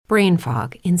brain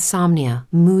fog, insomnia,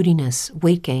 moodiness,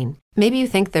 weight gain. Maybe you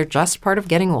think they're just part of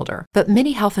getting older, but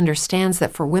MIDI Health understands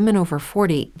that for women over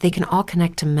 40, they can all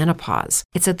connect to menopause.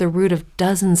 It's at the root of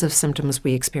dozens of symptoms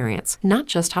we experience, not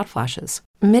just hot flashes.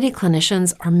 MIDI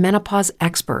clinicians are menopause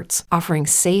experts, offering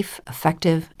safe,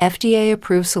 effective,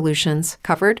 FDA-approved solutions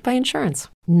covered by insurance.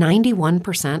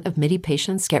 91% of MIDI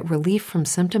patients get relief from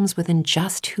symptoms within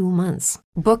just 2 months.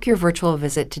 Book your virtual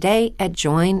visit today at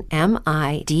joinmidi.com.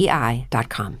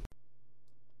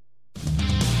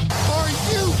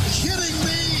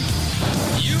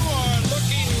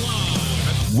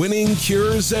 Winning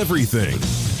cures everything.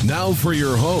 Now for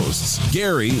your hosts,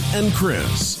 Gary and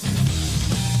Chris.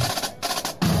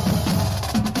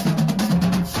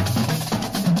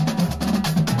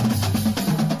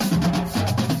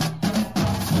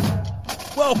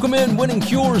 Welcome in, Winning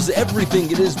Cures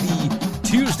Everything. It is the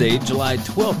Tuesday, July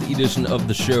 12th edition of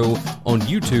the show on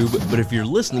YouTube, but if you're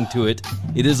listening to it,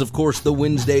 it is, of course, the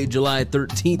Wednesday, July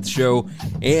 13th show,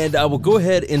 and I will go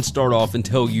ahead and start off and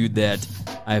tell you that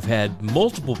I've had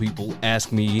multiple people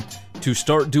ask me to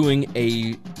start doing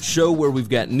a show where we've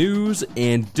got news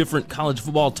and different college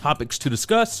football topics to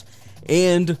discuss,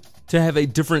 and to have a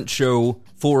different show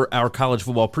for our college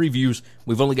football previews.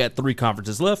 We've only got 3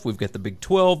 conferences left. We've got the Big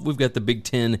 12, we've got the Big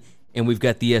 10, and we've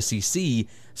got the SEC.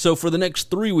 So for the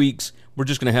next 3 weeks, we're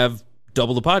just going to have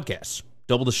double the podcasts,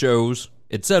 double the shows,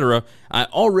 etc. I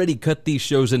already cut these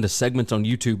shows into segments on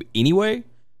YouTube anyway,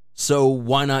 so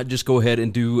why not just go ahead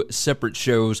and do separate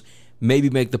shows, maybe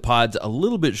make the pods a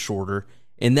little bit shorter,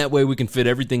 and that way we can fit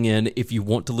everything in. If you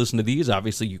want to listen to these,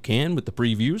 obviously you can with the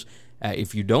previews.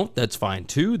 If you don't, that's fine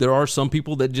too. There are some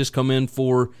people that just come in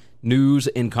for news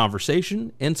and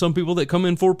conversation, and some people that come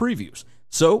in for previews.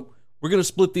 So we're going to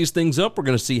split these things up. We're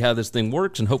going to see how this thing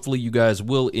works, and hopefully you guys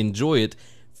will enjoy it.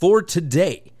 For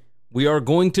today, we are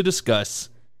going to discuss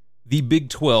the Big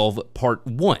 12 Part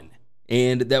 1.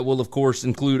 And that will, of course,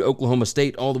 include Oklahoma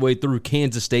State all the way through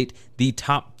Kansas State, the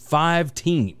top 5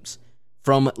 teams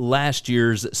from last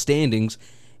year's standings.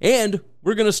 And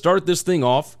we're going to start this thing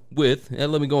off with,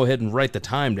 let me go ahead and write the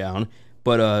time down,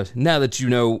 but now that you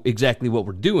know exactly what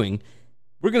we're doing,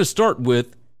 we're going to start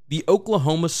with the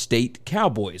Oklahoma State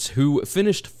Cowboys, who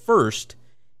finished first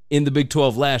in the Big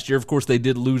 12 last year. Of course, they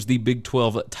did lose the Big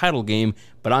 12 title game,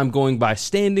 but I'm going by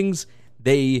standings.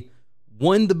 They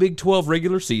won the Big 12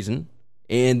 regular season,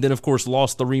 and then, of course,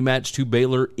 lost the rematch to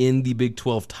Baylor in the Big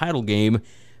 12 title game.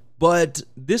 But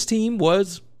this team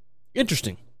was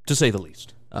interesting, to say the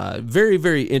least. Very,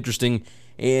 very interesting.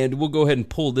 And we'll go ahead and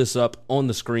pull this up on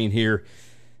the screen here.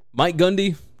 Mike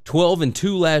Gundy,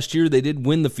 12-2 last year. They did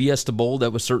win the Fiesta Bowl.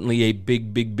 That was certainly a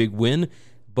big, big, big win.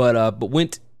 But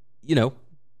went,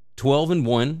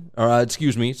 12-1, or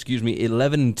excuse me,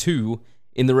 11-2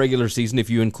 in the regular season if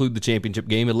you include the championship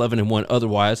game, 11-1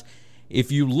 otherwise.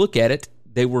 If you look at it,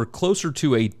 they were closer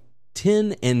to a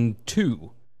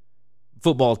 10-2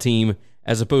 football team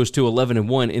as opposed to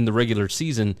 11-1 in the regular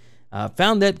season.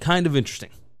 Found that kind of interesting.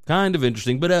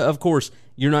 But of course,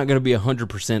 you're not going to be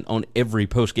 100% on every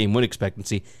post-game win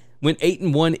expectancy. Went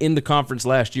 8-1 in the conference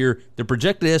last year. The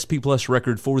projected SP Plus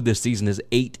record for this season is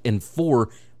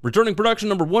 8-4. Returning production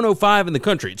number 105 in the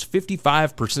country. It's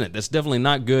 55%. That's definitely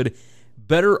not good.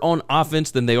 Better on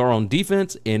offense than they are on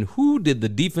defense. And who did the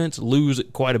defense lose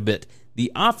quite a bit?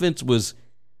 The offense was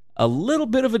a little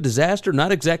bit of a disaster.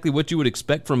 Not exactly what you would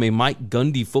expect from a Mike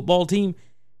Gundy football team.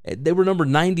 They were number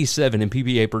 97 in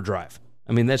PPA per drive.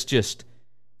 I mean, that's just,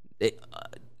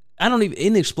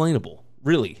 inexplainable,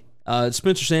 really.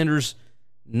 Spencer Sanders,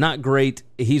 not great.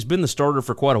 He's been the starter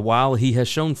for quite a while. He has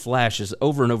shown flashes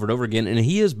over and over and over again, and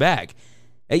he is back.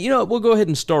 And we'll go ahead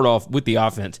and start off with the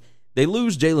offense. They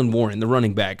lose Jaylen Warren, the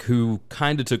running back, who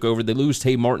kind of took over. They lose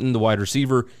Tay Martin, the wide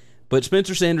receiver. But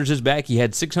Spencer Sanders is back. He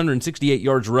had 668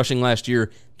 yards rushing last year,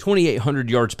 2,800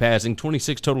 yards passing,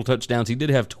 26 total touchdowns. He did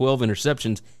have 12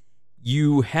 interceptions.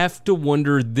 You have to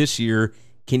wonder this year,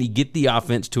 can he get the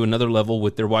offense to another level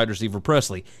with their wide receiver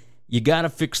Presley? You got to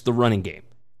fix the running game.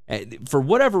 For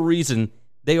whatever reason,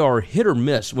 they are hit or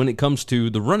miss when it comes to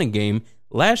the running game.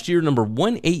 Last year, number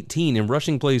 118 in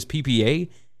rushing plays PPA.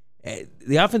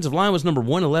 The offensive line was number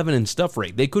 111 in stuff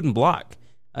rate. They couldn't block.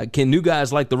 Can new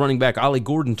guys like the running back Ollie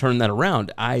Gordon turn that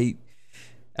around? I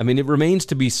mean, it remains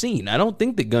to be seen. I don't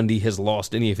think that Gundy has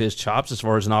lost any of his chops as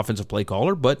far as an offensive play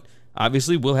caller, but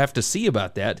obviously we'll have to see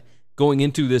about that going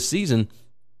into this season.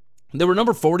 They were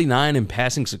number 49 in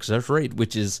passing success rate,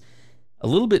 which is a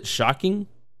little bit shocking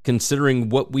considering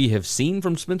what we have seen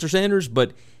from Spencer Sanders,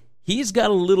 but he's got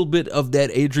a little bit of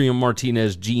that Adrian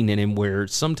Martinez gene in him where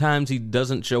sometimes he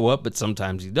doesn't show up, but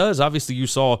sometimes he does. Obviously, you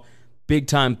saw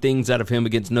big-time things out of him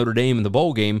against Notre Dame in the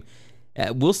bowl game.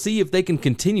 We'll see if they can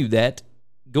continue that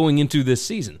going into this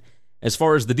season. As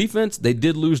far as the defense, they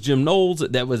did lose Jim Knowles.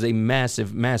 That was a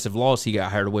massive, massive loss. He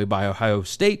got hired away by Ohio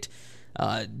State.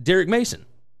 Derek Mason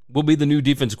will be the new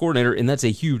defensive coordinator, and that's a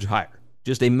huge hire.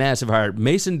 Just a massive hire.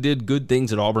 Mason did good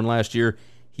things at Auburn last year.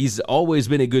 He's always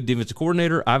been a good defensive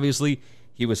coordinator. Obviously,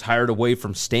 he was hired away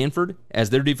from Stanford as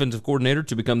their defensive coordinator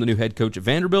to become the new head coach at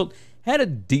Vanderbilt. Had a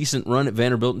decent run at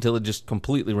Vanderbilt until it just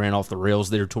completely ran off the rails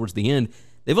there towards the end.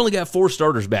 They've only got 4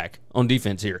 starters back on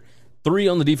defense here. 3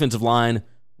 on the defensive line,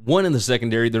 1 in the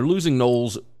secondary. They're losing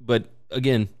Knowles, but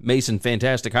again, Mason,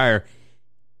 fantastic hire.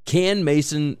 Can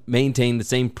Mason maintain the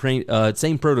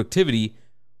same productivity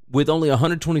with only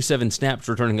 127 snaps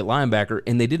returning at linebacker,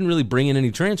 and they didn't really bring in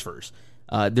any transfers?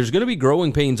 There's going to be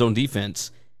growing pains on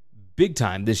defense big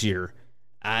time this year.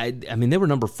 I mean, they were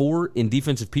number 4 in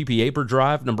defensive PPA per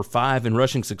drive, number 5 in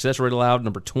rushing success rate allowed,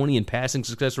 number 20 in passing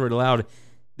success rate allowed.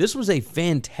 This was a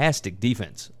fantastic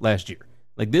defense last year.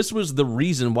 Like, this was the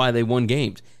reason why they won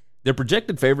games. They're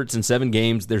projected favorites in 7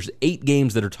 games. There's 8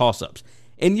 games that are toss-ups.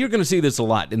 And you're going to see this a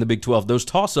lot in the Big 12. Those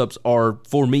toss-ups are,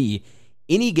 for me,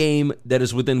 any game that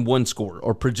is within 1 score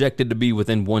or projected to be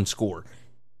within 1 score.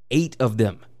 8 of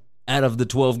them out of the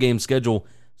 12-game schedule.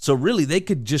 So really, they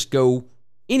could just go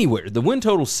anywhere. The win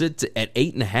total sits at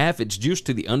 8.5. It's juiced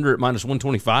to the under at minus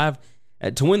 125.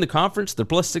 To win the conference, they're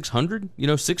plus 600,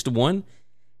 6-1.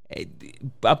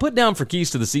 I put down for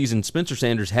keys to the season, Spencer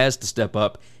Sanders has to step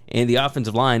up, and the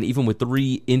offensive line, even with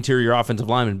 3 interior offensive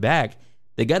linemen back,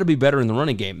 they got to be better in the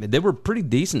running game. They were pretty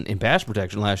decent in pass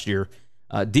protection last year.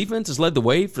 Defense has led the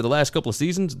way for the last couple of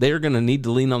seasons. They're going to need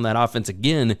to lean on that offense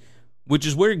again, which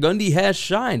is where Gundy has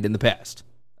shined in the past.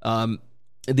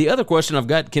 The other question I've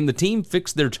got, can the team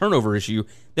fix their turnover issue?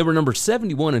 They were number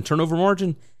 71 in turnover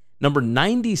margin, number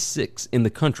 96 in the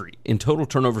country in total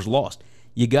turnovers lost.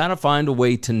 You got to find a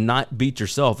way to not beat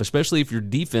yourself, especially if your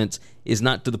defense is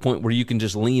not to the point where you can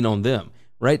just lean on them,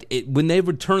 right? When they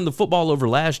would turn the football over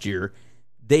last year,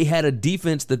 they had a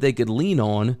defense that they could lean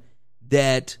on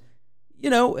that,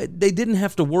 they didn't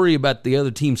have to worry about the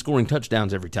other team scoring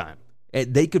touchdowns every time.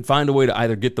 They could find a way to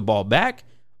either get the ball back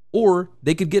or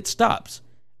they could get stops.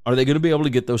 Are they going to be able to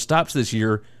get those stops this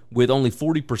year with only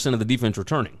 40% of the defense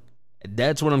returning?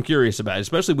 That's what I'm curious about,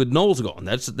 especially with Knowles gone.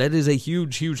 That is a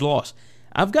huge, huge loss.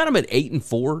 I've got them at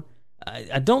 8-4.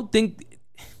 I don't think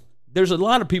there's a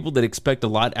lot of people that expect a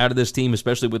lot out of this team,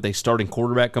 especially with a starting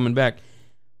quarterback coming back.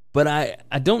 But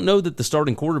I don't know that the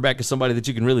starting quarterback is somebody that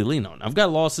you can really lean on. I've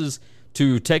got losses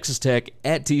to Texas Tech,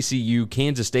 at TCU,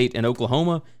 Kansas State, and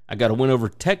Oklahoma. I got a win over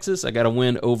Texas. I got a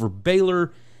win over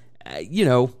Baylor.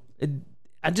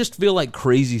 I just feel like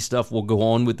crazy stuff will go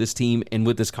on with this team and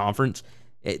with this conference.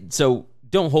 So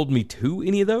don't hold me to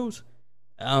any of those.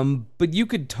 But you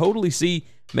could totally see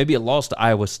maybe a loss to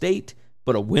Iowa State,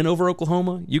 but a win over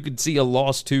Oklahoma. You could see a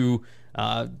loss to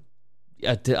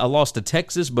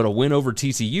Texas, but a win over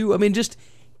TCU. I mean, just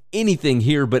anything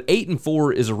here. But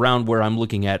 8-4 is around where I'm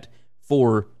looking at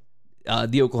for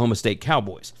the Oklahoma State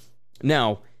Cowboys.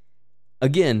 Now,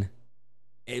 again,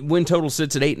 win total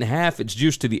sits at 8.5. It's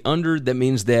juiced to the under. That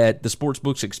means that the sports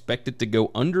books expect it to go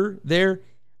under there.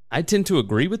 I tend to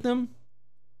agree with them.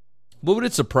 But would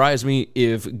it surprise me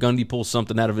if Gundy pulls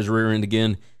something out of his rear end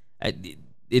again?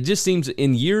 It just seems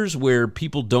in years where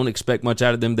people don't expect much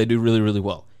out of them, they do really, really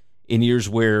well. In years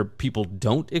where people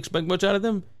don't expect much out of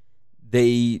them,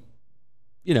 in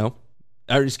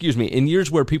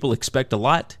years where people expect a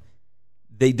lot,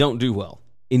 they don't do well.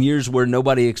 In years where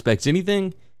nobody expects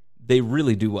anything, they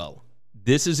really do well.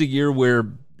 This is a year where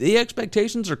the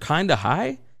expectations are kind of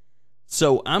high,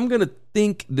 so I'm going to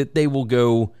think that they will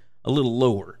go a little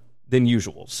lower than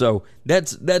usual. So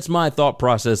that's my thought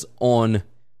process on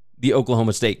the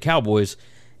Oklahoma State Cowboys.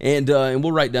 And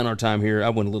we'll write down our time here. I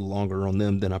went a little longer on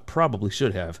them than I probably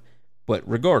should have. But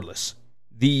regardless,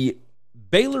 the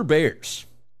Baylor Bears,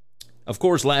 of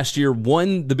course, last year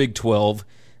won the Big 12,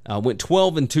 went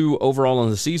 12-2 overall on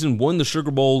the season, won the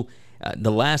Sugar Bowl.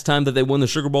 The last time that they won the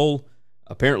Sugar Bowl,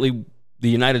 apparently the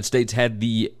United States had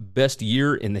the best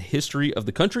year in the history of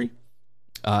the country.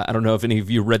 I don't know if any of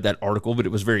you read that article, but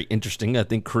it was very interesting. I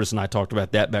think Chris and I talked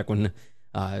about that back when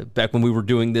we were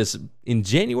doing this in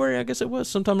January, I guess it was,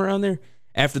 sometime around there,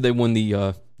 after they won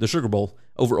the Sugar Bowl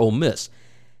over Ole Miss.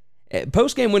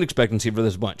 Post-game win expectancy for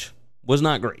this bunch was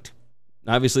not great.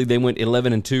 Obviously, they went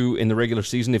 11-2 in the regular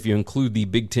season. If you include the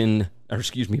Big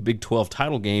 12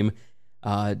 title game,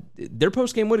 their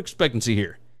post-game win expectancy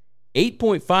here,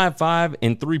 8.55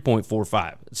 and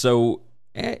 3.45. So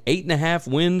 8.5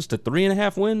 wins to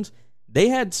 3.5 wins. They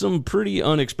had some pretty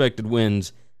unexpected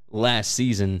wins last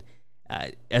season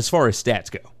as far as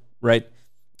stats go, right?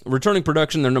 Returning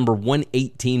production, they're number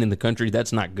 118 in the country.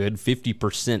 That's not good.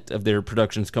 50% of their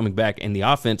production is coming back, and the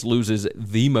offense loses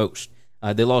the most.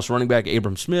 They lost running back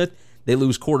Abram Smith. They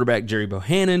lose quarterback Jerry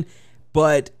Bohannon.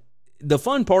 But the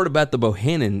fun part about the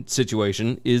Bohannon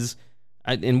situation is,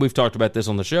 and we've talked about this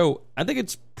on the show, I think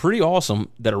it's pretty awesome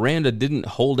that Aranda didn't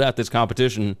hold out this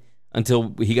competition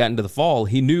until he got into the fall.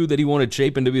 He knew that he wanted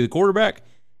Chapin to be the quarterback,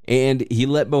 and he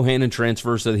let Bohannon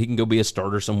transfer so that he can go be a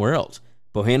starter somewhere else.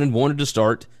 Bohannon wanted to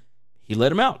start. He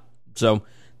let him out. So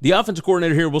the offensive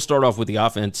coordinator here, we'll start off with the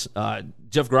offense.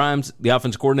 Jeff Grimes, the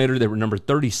offensive coordinator, they were number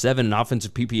 37 in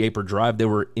offensive PPA per drive. They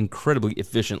were incredibly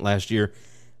efficient last year.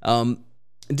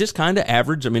 Just kind of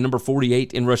average. I mean, number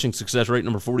 48 in rushing success rate,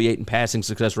 number 48 in passing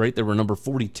success rate. They were number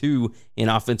 42 in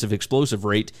offensive explosive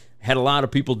rate. Had a lot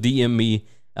of people DM me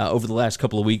over the last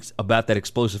couple of weeks about that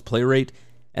explosive play rate.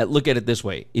 Look at it this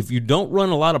way. If you don't run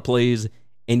a lot of plays,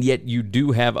 and yet you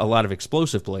do have a lot of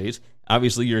explosive plays,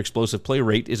 obviously your explosive play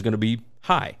rate is going to be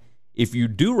high. If you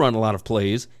do run a lot of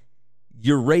plays,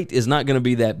 your rate is not going to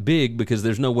be that big because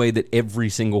there's no way that every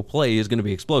single play is going to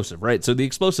be explosive, right? So the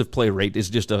explosive play rate is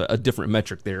just a different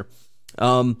metric there.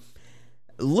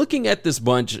 Looking at this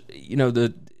bunch,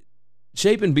 the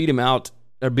Chapin beat out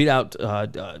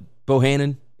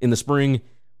Bohannon in the spring.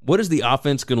 What is the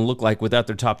offense going to look like without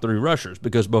their top three rushers?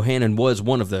 Because Bohannon was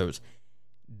one of those.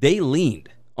 They leaned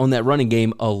on that running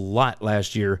game a lot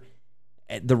last year.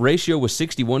 The ratio was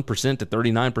 61% to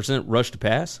 39% rush to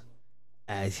pass.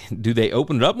 Do they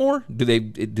open it up more? Do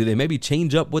they maybe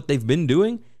change up what they've been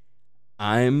doing?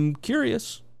 I'm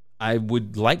curious. I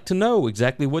would like to know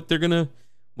exactly what they're gonna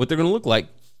look like.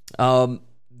 The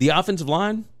offensive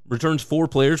line returns 4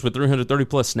 players with 330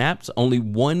 plus snaps. Only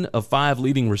 1 of 5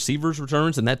 leading receivers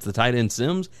returns, and that's the tight end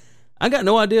Sims. I got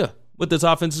no idea what this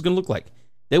offense is going to look like.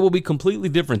 They will be completely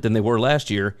different than they were last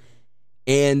year.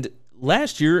 And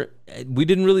last year, we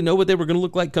didn't really know what they were going to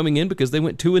look like coming in because they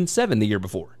went 2-7 the year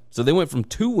before. So they went from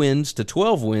 2 wins to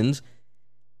 12 wins.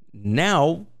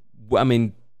 Now, I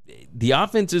mean, the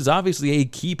offense is obviously a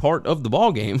key part of the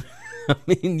ball game. I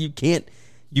mean, you can't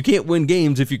win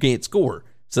games if you can't score.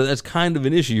 So that's kind of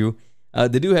an issue.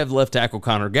 They do have left tackle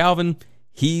Connor Galvin.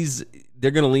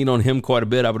 They're going to lean on him quite a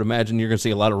bit. I would imagine you're going to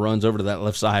see a lot of runs over to that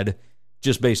left side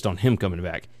just based on him coming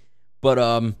back. But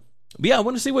yeah, I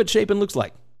want to see what Chapin looks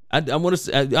like. I want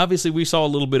to. Obviously, we saw a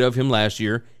little bit of him last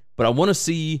year, but I want to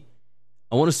see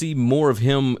more of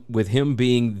him, with him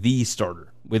being the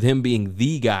starter, with him being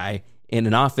the guy in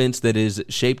an offense that is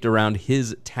shaped around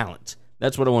his talent.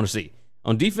 That's what I want to see.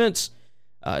 On defense,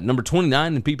 number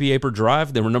 29 in PPA per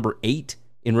drive. They were number 8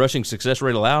 in rushing success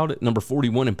rate allowed, number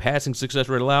 41 in passing success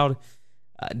rate allowed.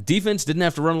 Defense didn't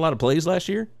have to run a lot of plays last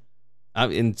year.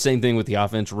 And same thing with the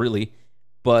offense, really.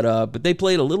 But they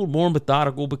played a little more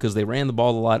methodical because they ran the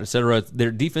ball a lot, etc.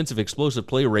 Their defensive explosive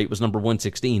play rate was number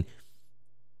 116.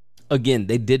 Again,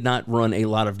 they did not run a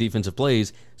lot of defensive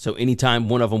plays, so anytime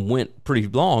one of them went pretty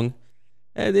long,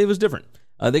 it was different.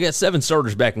 They got 7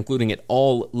 starters back, including at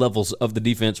all levels of the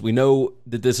defense. We know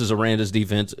that this is Aranda's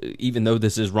defense, even though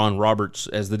this is Ron Roberts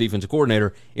as the defensive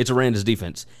coordinator. It's Aranda's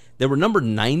defense. They were number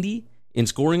 90 in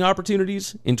scoring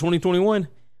opportunities in 2021,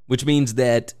 which means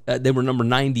that they were number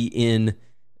 90 in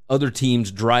other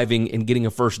teams driving and getting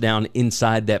a first down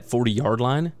inside that 40-yard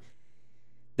line.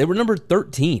 They were number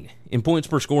 13 in points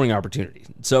per scoring opportunity.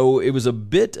 So it was a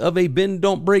bit of a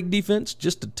bend-don't-break defense,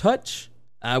 just a touch.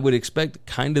 I would expect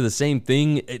kind of the same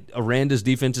thing. Aranda's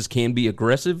defenses can be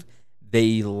aggressive.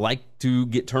 They like to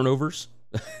get turnovers.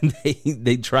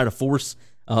 They try to force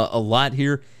a lot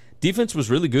here. Defense was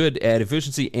really good at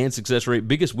efficiency and success rate.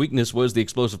 Biggest weakness was the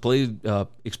explosive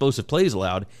plays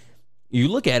allowed. You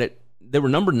look at it, they were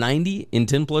number 90 in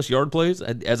 10-plus yard plays,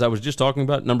 as I was just talking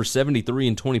about, number 73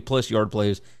 in 20-plus yard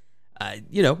plays.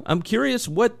 I'm curious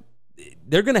what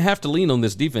they're going to have to lean on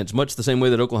this defense, much the same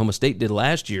way that Oklahoma State did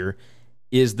last year.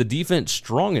 Is the defense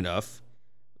strong enough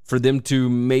for them to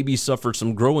maybe suffer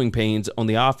some growing pains on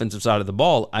the offensive side of the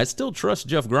ball? I still trust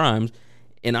Jeff Grimes,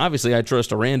 and obviously I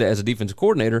trust Aranda as a defensive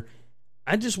coordinator.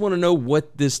 I just want to know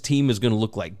what this team is going to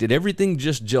look like. Did everything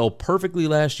just gel perfectly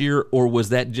last year, or was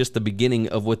that just the beginning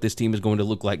of what this team is going to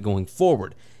look like going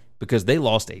forward? Because they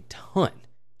lost a ton,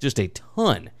 just a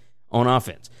ton on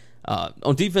offense.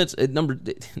 On defense, at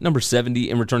number 70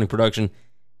 in returning production,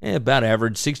 about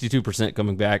average, 62%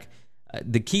 coming back.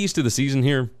 The keys to the season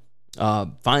here,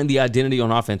 find the identity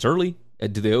on offense early.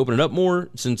 Do they open it up more?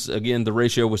 Since, again, the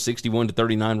ratio was 61 to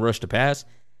 39 rush to pass.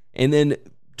 And then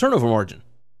turnover margin.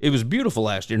 It was beautiful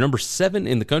last year. Number 7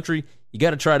 in the country. You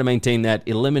got to try to maintain that.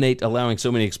 Eliminate allowing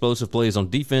so many explosive plays on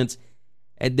defense.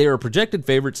 And they are projected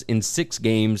favorites in 6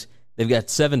 games. They've got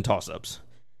 7 toss-ups.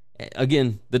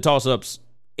 Again, the toss-ups,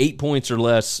 8 points or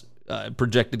less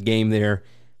projected game there.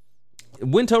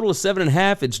 Win total is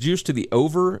 7.5. It's juiced to the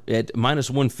over at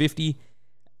 -150.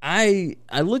 I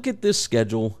look at this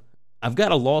schedule. I've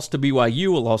got a loss to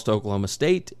BYU, a loss to Oklahoma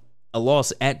State, a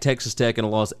loss at Texas Tech, and a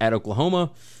loss at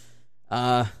Oklahoma.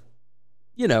 I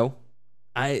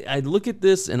look at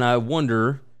this and I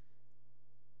wonder,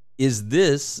 is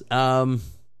this? I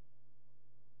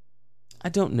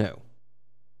don't know.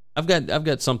 I've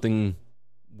got something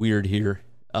weird here.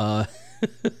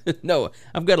 No,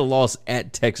 I've got a loss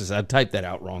at Texas. I typed that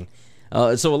out wrong.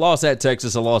 So a loss at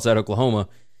Texas, a loss at Oklahoma.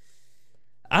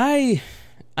 I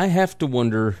have to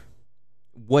wonder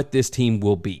what this team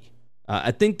will be.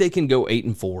 I think they can go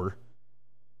 8-4,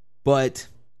 but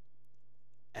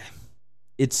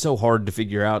it's so hard to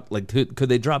figure out. Like, could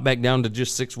they drop back down to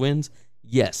just 6 wins?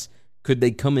 Yes. Could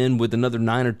they come in with another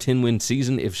 9 or 10 win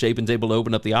season if Shapen's able to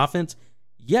open up the offense?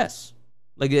 Yes.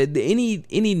 Like,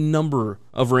 any number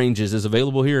of ranges is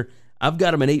available here. I've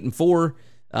got them at 8-4.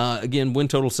 Again, win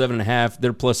total 7.5.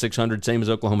 They're plus 600, same as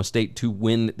Oklahoma State, to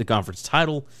win the conference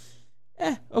title.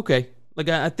 Okay. Like,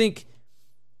 I think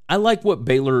I like what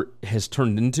Baylor has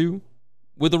turned into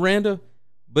with Aranda,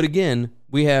 but again,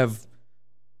 we have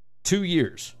 2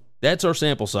 years. That's our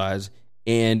sample size.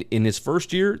 And in his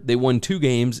first year, they won 2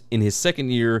 games. In his second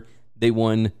year, they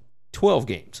won 12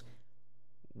 games.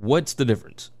 What's the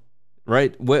difference?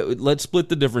 Right? Let's split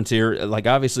the difference here. Like,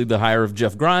 obviously, the hire of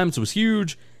Jeff Grimes was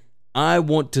huge. I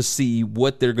want to see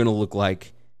what they're going to look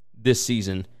like this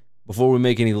season before we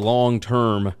make any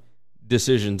long-term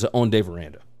decisions on Dave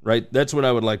Aranda. Right? That's what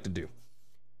I would like to do.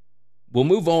 We'll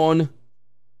move on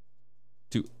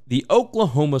to the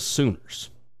Oklahoma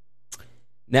Sooners.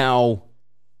 Now,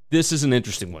 this is an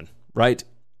interesting one, right?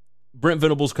 Brent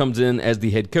Venables comes in as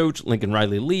the head coach. Lincoln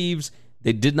Riley leaves.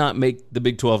 They did not make the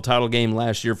Big 12 title game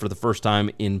last year for the first time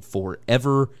in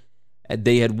forever.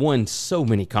 They had won so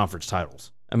many conference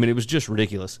titles. I mean, it was just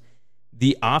ridiculous.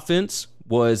 The offense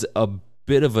was a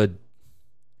bit of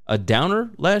a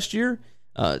downer last year.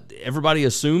 Everybody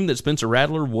assumed that Spencer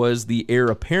Rattler was the heir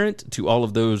apparent to all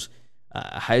of those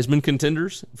Heisman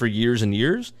contenders for years and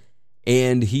years,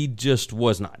 and he just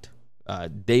was not.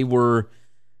 They were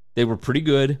pretty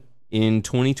good in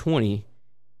 2020,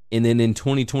 and then in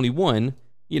 2021,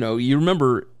 you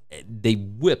remember they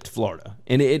whipped Florida,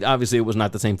 and it obviously it was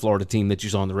not the same Florida team that you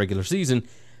saw in the regular season,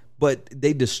 but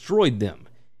they destroyed them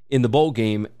in the bowl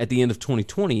game at the end of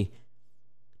 2020.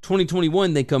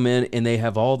 2021, they come in and they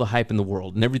have all the hype in the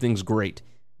world, and everything's great.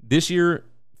 This year,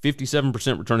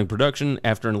 57% returning production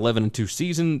after an 11-2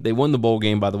 season. They won the bowl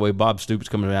game, by the way. Bob Stoops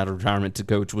coming out of retirement to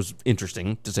coach was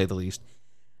interesting, to say the least.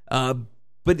 But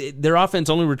their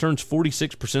offense only returns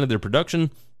 46% of their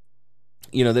production.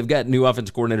 They've got new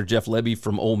offensive coordinator Jeff Lebby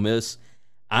from Ole Miss.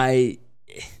 They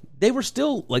were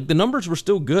still, the numbers were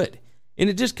still good. And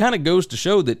it just kind of goes to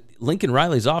show that Lincoln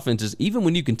Riley's offense is, even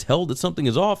when you can tell that something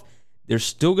is off, they're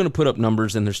still going to put up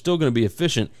numbers and they're still going to be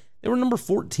efficient. They were number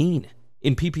 14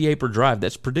 in PPA per drive.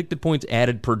 That's predicted points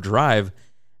added per drive.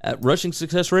 Rushing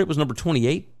success rate was number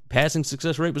 28. Passing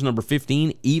success rate was number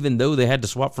 15, even though they had to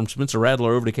swap from Spencer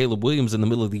Rattler over to Caleb Williams in the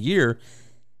middle of the year.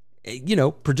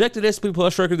 Projected SP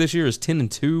Plus record this year is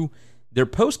 10-2. Their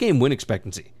post-game win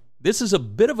expectancy. This is a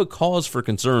bit of a cause for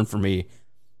concern for me.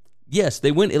 Yes,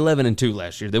 they went 11-2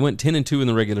 last year. They went 10-2 in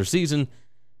the regular season.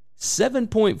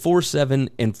 7.47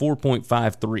 and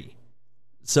 4.53.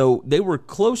 So they were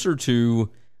closer to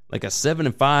like a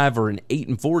 7-5 or an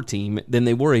 8-4 team than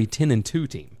they were a 10-2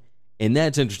 team. And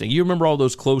that's interesting. You remember all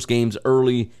those close games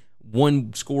early,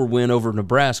 1-score win over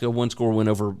Nebraska, 1-score win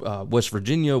over West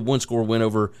Virginia, 1-score win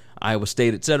over Iowa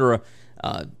State, etc.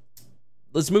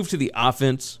 Let's move to the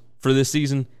offense for this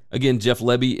season. Again, Jeff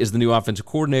Lebby is the new offensive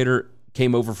coordinator,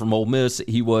 came over from Ole Miss.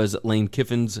 He was Lane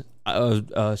Kiffin's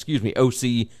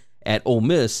OC at Ole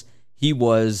Miss. He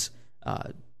was,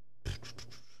 I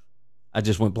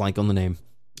just went blank on the name,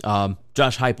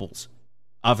 Josh Heupel's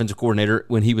offensive coordinator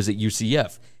when he was at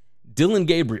UCF. Dylan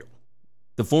Gabriel,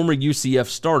 the former UCF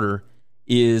starter,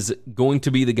 is going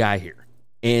to be the guy here.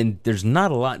 And there's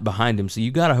not a lot behind him, so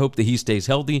you got to hope that he stays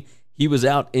healthy. He was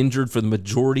out injured for the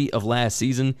majority of last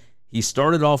season. He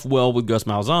started off well with Gus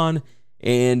Malzahn,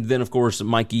 and then, of course,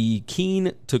 Mikey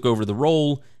Keene took over the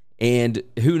role, and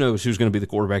who knows who's going to be the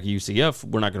quarterback at UCF.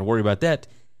 We're not going to worry about that.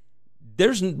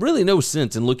 There's really no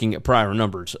sense in looking at prior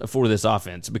numbers for this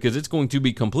offense because it's going to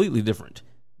be completely different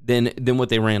than what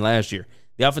they ran last year.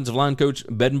 The offensive line coach,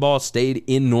 Bedenbaugh, stayed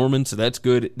in Norman, so that's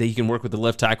good that he can work with the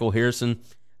left tackle, Harrison.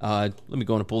 Let me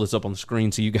go and pull this up on the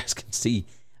screen so you guys can see.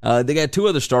 They got 2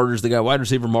 other starters. They got wide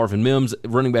receiver Marvin Mims,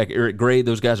 running back Eric Gray.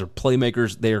 Those guys are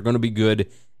playmakers. They are going to be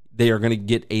good. They are going to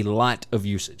get a lot of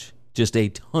usage. just a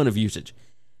ton of usage.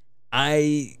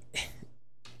 I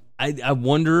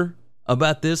wonder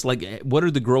about this. Like, what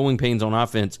are the growing pains on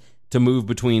offense to move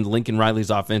between Lincoln Riley's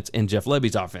offense and Jeff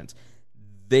Lebby's offense?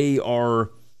 They are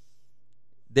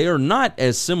not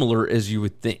as similar as you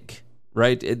would think,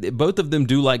 right? Both of them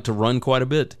do like to run quite a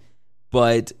bit,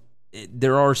 but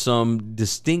there are some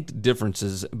distinct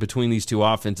differences between these two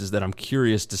offenses that I'm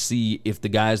curious to see if the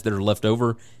guys that are left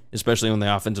over, especially on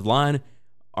the offensive line,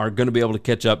 are going to be able to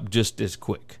catch up just as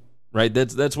quick, right?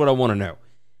 That's what I want to know.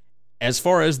 As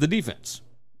far as the defense,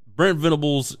 Brent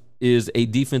Venables is a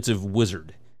defensive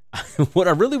wizard. What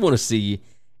I really want to see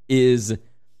is,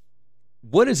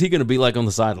 what is he going to be like on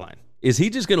the sideline? Is he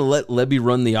just going to let Lebby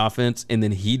run the offense and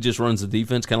then he just runs the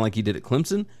defense, kind of like he did at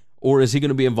Clemson? Or is he going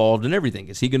to be involved in everything?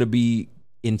 Is he going to be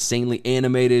insanely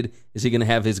animated? Is he going to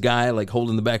have his guy like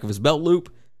holding the back of his belt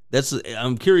loop?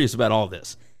 I'm curious about all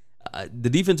this. The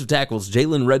defensive tackles,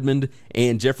 Jalen Redmond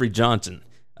and Jeffrey Johnson.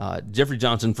 Jeffrey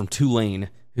Johnson from Tulane,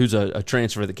 who's a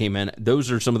transfer that came in. Those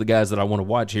are some of the guys that I want to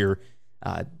watch here.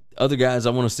 Other guys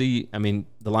I want to see, the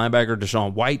linebacker,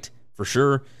 Deshaun White, for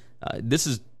sure.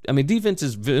 Defense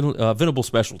is Venable's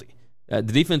specialty. The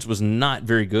defense was not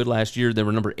very good last year. They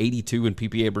were number 82 in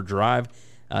PPA per drive,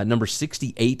 number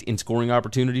 68 in scoring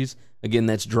opportunities. Again,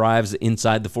 that's drives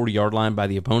inside the 40-yard line by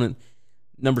the opponent.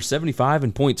 Number 75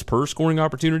 in points per scoring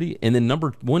opportunity, and then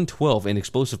number 112 in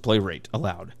explosive play rate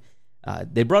allowed.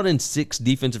 They brought in 6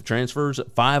 defensive transfers.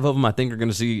 5 of them, I think, are going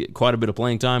to see quite a bit of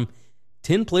playing time.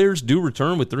 10 players do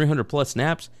return with 300-plus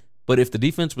snaps, but if the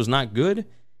defense was not good,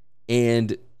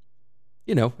 and,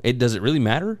 it doesn't really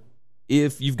matter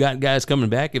if you've got guys coming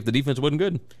back if the defense wasn't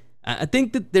good. I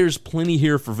think that there's plenty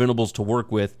here for Venables to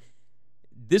work with.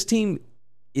 This team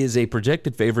is a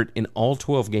projected favorite in all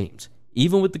 12 games.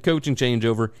 Even with the coaching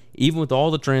changeover, even with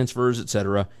all the transfers,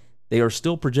 etc., they are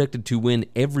still projected to win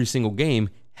every single game.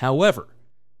 However,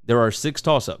 there are 6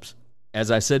 toss-ups.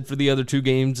 As I said for the other 2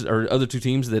 games, or other 2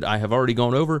 teams that I have already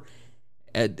gone over,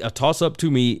 a toss-up to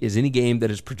me is any game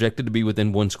that is projected to be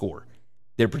within 1 score.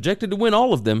 They're projected to win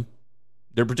all of them.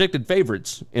 They're projected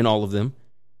favorites in all of them,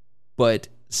 but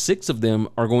 6 of them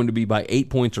are going to be by 8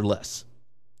 points or less.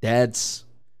 That's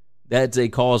a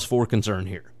cause for concern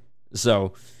here.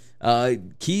 So,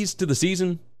 keys to the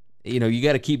season, you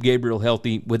got to keep Gabriel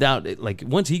healthy. Without,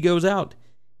 once he goes out,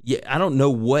 I don't know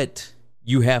what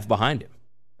you have behind him.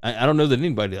 I don't know that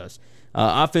anybody does.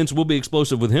 Offense will be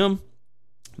explosive with him,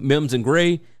 Mims and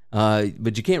Gray,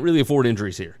 but you can't really afford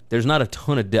injuries here. There's not a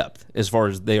ton of depth as far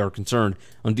as they are concerned.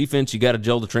 On defense, you got to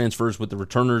gel the transfers with the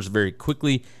returners very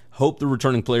quickly. Hope the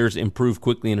returning players improve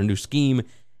quickly in a new scheme.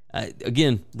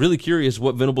 Again, really curious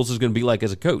what Venables is going to be like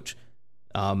as a coach.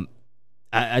 I'm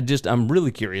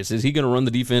really curious. Is he going to run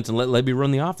the defense and let Lebby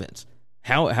run the offense?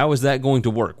 How is that going to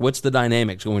work? What's the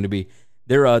dynamics going to be?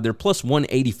 They're plus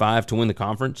 185 to win the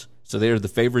conference, so they're the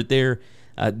favorite there.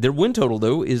 Their win total,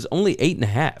 though, is only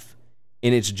 8.5,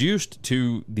 and it's juiced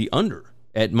to the under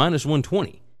at minus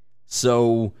 120.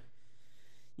 So,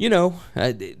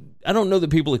 I don't know that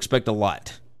people expect a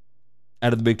lot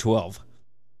out of the Big 12.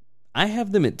 I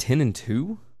have them at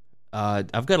 10-2.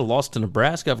 I've got a loss to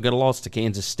Nebraska. I've got a loss to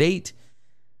Kansas State,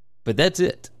 but that's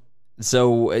it.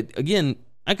 So, again,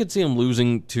 I could see them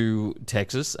losing to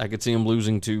Texas. I could see them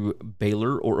losing to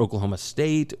Baylor or Oklahoma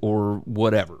State or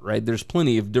whatever, right? There's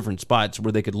plenty of different spots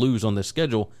where they could lose on this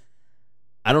schedule.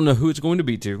 I don't know who it's going to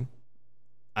be to.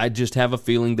 I just have a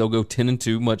feeling they'll go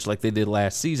 10-2, much like they did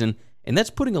last season, and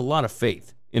that's putting a lot of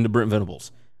faith into Brent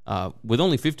Venables. With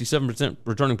only 57%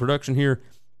 returning production here,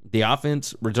 the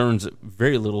offense returns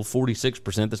very little,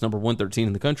 46%. That's number 113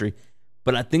 in the country.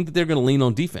 But I think that they're going to lean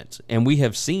on defense, and we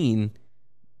have seen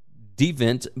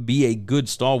defense be a good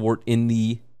stalwart in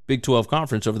the Big 12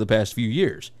 Conference over the past few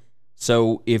years.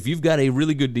 So if you've got a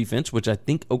really good defense, which I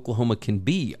think Oklahoma can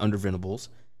be under Venables,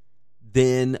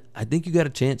 then I think you got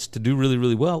a chance to do really,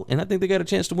 really well, and I think they got a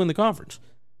chance to win the conference.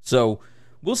 So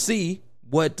we'll see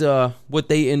what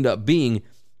they end up being.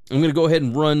 I'm going to go ahead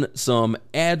and run some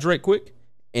ads right quick,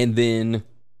 and then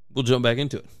we'll jump back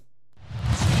into it.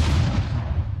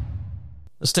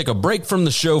 Let's take a break from the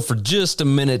show for just a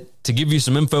minute to give you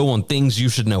some info on things you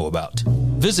should know about.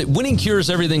 Visit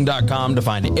winningcureseverything.com to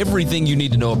find everything you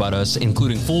need to know about us,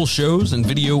 including full shows in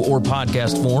video or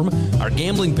podcast form, our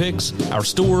gambling picks, our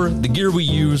store, the gear we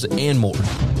use, and more.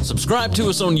 Subscribe to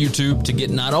us on YouTube to get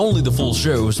not only the full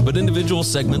shows, but individual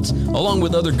segments, along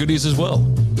with other goodies as well.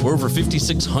 We're over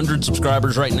 5,600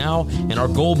 subscribers right now, and our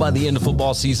goal by the end of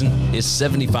football season is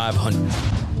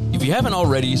 7,500. If you haven't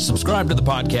already, subscribe to the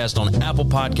podcast on Apple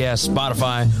Podcasts,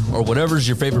 Spotify, or whatever's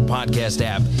your favorite podcast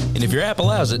app. And if your app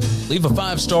allows it, leave a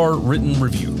 5-star written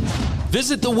review.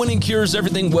 Visit the Winning Cures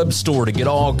Everything web store to get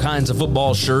all kinds of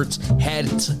football shirts,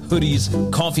 hats,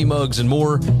 hoodies, coffee mugs, and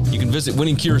more. You can visit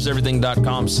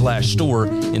winningcureseverything.com/store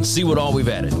and see what all we've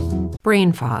added.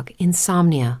 Brain fog,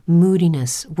 insomnia,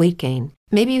 moodiness, weight gain.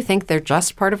 Maybe you think they're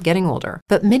just part of getting older,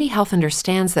 but MIDI Health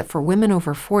understands that for women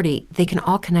over 40, they can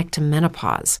all connect to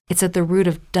menopause. It's at the root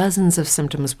of dozens of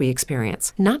symptoms we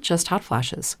experience, not just hot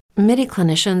flashes. MIDI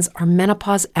clinicians are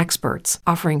menopause experts,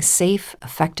 offering safe,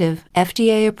 effective,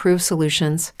 FDA-approved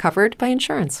solutions covered by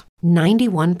insurance.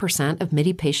 91% of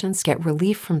MIDI patients get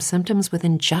relief from symptoms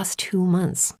within just 2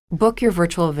 months. Book your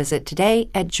virtual visit today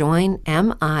at joinmidi.com.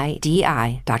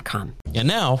 And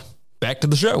now, back to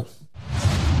the show.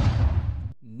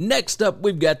 Next up,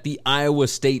 we've got the Iowa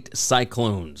State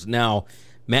Cyclones. Now,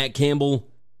 Matt Campbell,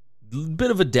 bit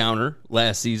of a downer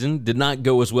last season, did not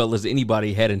go as well as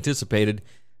anybody had anticipated.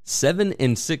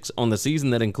 7-6 on the season.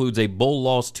 That includes a bowl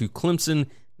loss to Clemson.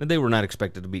 Now, they were not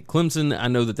expected to beat Clemson. I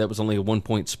know that was only a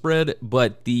 1-point spread,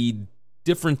 but the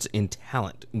difference in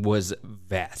talent was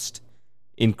vast.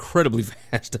 Incredibly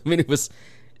vast. I mean, it was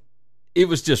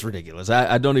just ridiculous.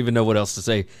 I don't even know what else to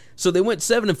say. So they went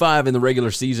 7-5 in the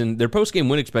regular season. Their post-game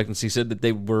win expectancy said that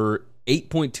they were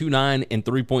 8.29 and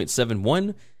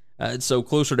 3.71. So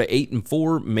closer to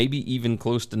 8-4, maybe even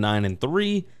close to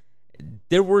 9-3.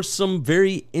 There were some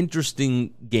very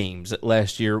interesting games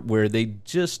last year where they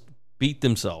just beat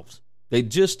themselves. They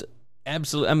just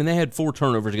absolutely. I mean, they had 4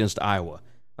 turnovers against Iowa.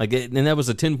 And that was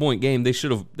a 10-point game. They should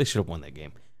have won that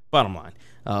game. Bottom line,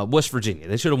 West Virginia,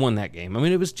 they should have won that game. I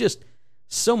mean, it was just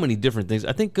so many different things.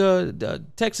 I think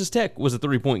Texas Tech was a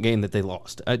 3-point game that they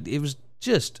lost. It was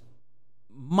just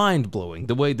mind-blowing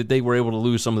the way that they were able to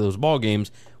lose some of those ball games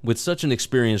with such an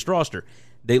experienced roster.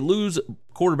 They lose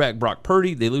quarterback Brock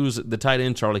Purdy. They lose the tight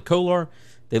end Charlie Kolar.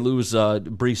 They lose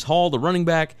Breece Hall, the running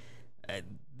back.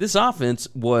 This offense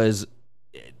was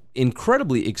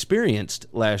incredibly experienced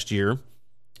last year,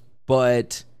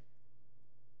 but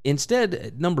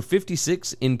instead, number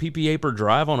 56 in PPA per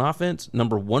drive on offense,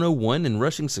 number 101 in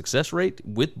rushing success rate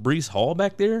with Breece Hall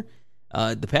back there.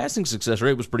 The passing success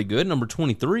rate was pretty good, number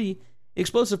 23.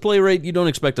 Explosive play rate, you don't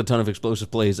expect a ton of explosive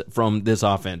plays from this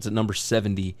offense at number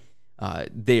 70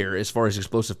 there as far as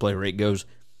explosive play rate goes.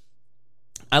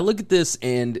 I look at this,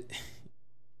 and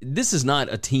this is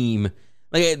not a team.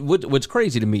 Like, what's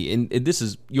crazy to me, and this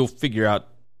is, you'll figure out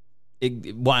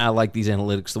why I like these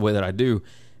analytics the way that I do.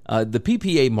 The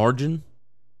PPA margin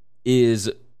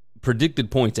is predicted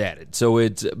points added. So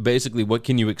it's basically what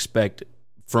can you expect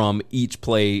from each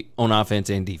play on offense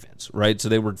and defense, right? So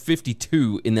they were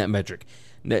 52 in that metric.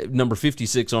 Number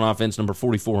 56 on offense, number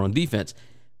 44 on defense.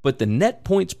 But the net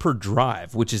points per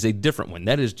drive, which is a different one,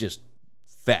 that is just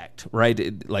fact,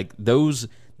 right?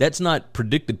 That's not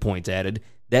predicted points added.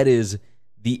 That is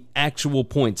the actual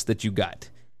points that you got.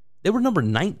 They were number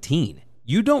 19.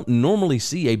 You don't normally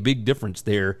see a big difference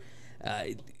there.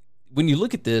 When you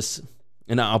look at this,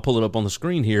 and I'll pull it up on the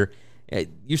screen here,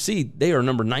 you see they are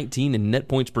number 19 in net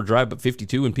points per drive, but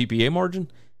 52 in PPA margin.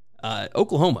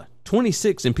 Oklahoma,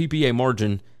 26 in PPA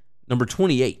margin, number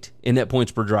 28 in net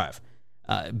points per drive.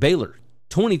 Baylor,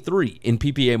 23 in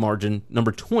PPA margin,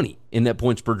 number 20 in net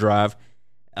points per drive.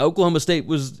 Oklahoma State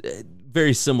was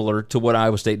very similar to what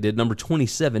Iowa State did, number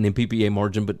 27 in PPA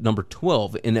margin, but number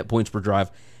 12 in net points per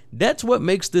drive. That's what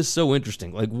makes this so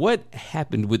interesting. Like, what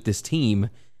happened with this team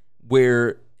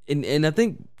where, and I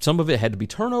think some of it had to be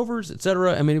turnovers,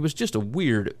 etc. I mean, it was just a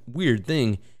weird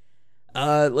thing.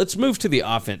 Let's move to the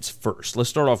offense first. Let's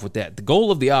start off with that. The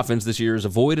goal of the offense this year is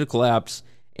avoid a collapse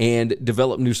and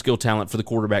develop new skill talent for the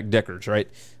quarterback Deckers, right?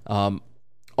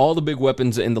 All the big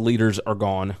weapons and the leaders are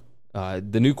gone.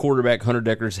 The new quarterback, Hunter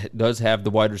Deckers, does have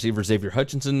the wide receiver Xavier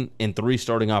Hutchinson and 3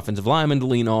 starting offensive linemen to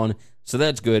lean on, so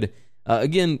that's good.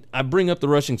 Again, I bring up the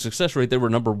rushing success rate. They were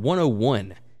number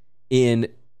 101 in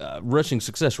rushing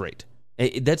success rate.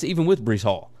 That's even with Breece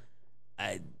Hall.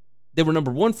 They were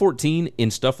number 114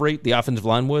 in stuff rate. The offensive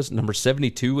line was number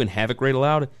 72 in havoc rate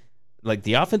allowed. Like,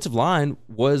 the offensive line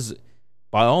was,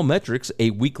 by all metrics, a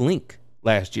weak link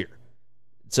last year.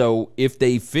 So if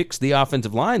they fix the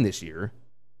offensive line this year,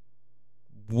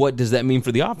 what does that mean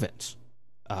for the offense?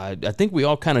 I think we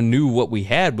all kind of knew what we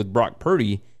had with Brock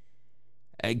Purdy.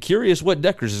 Curious what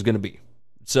Deckers is going to be.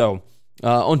 So,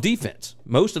 on defense,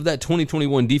 most of that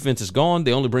 2021 defense is gone.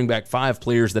 They only bring back 5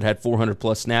 players that had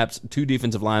 400-plus snaps, 2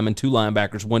 defensive linemen, 2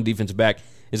 linebackers, 1 defensive back.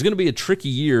 It's going to be a tricky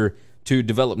year to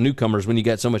develop newcomers when you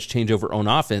got so much changeover on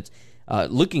offense.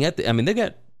 Looking at they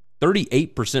got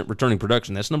 38% returning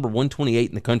production. That's number 128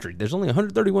 in the country. There's only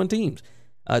 131 teams.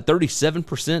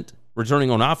 37%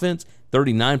 returning on offense,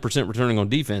 39% returning on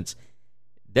defense.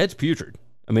 That's putrid.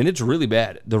 I mean, it's really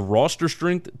bad. The roster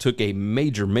strength took a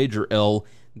major L.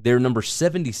 They're number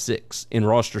 76 in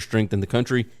roster strength in the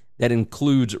country. That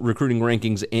includes recruiting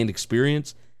rankings and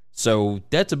experience. So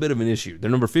that's a bit of an issue. They're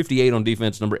number 58 on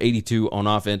defense, number 82 on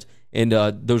offense. And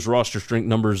those roster strength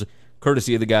numbers,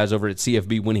 courtesy of the guys over at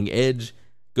CFB Winning Edge.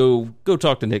 Go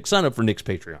talk to Nick. Sign up for Nick's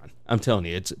Patreon. I'm telling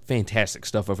you, it's fantastic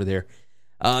stuff over there.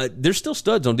 There's still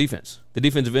studs on defense. The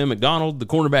defensive end, McDonald, the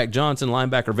cornerback, Johnson,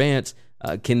 linebacker, Vance.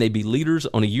 Can they be leaders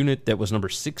on a unit that was number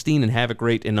 16 in havoc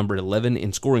rate and number 11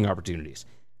 in scoring opportunities?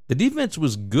 The defense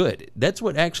was good. That's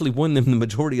what actually won them the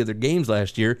majority of their games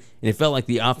last year, and it felt like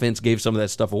the offense gave some of that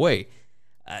stuff away.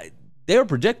 They were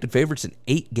projected favorites in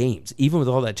 8 games, even with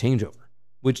all that changeover,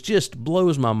 which just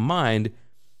blows my mind.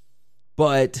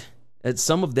 But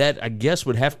some of that, I guess,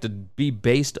 would have to be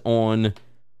based on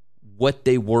what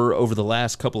they were over the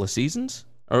last couple of seasons,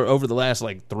 or over the last,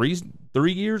 like,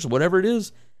 three years, whatever it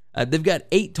is. They've got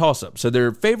 8 toss-ups, so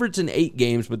they're favorites in 8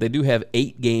 games, but they do have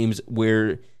 8 games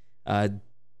where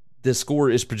the score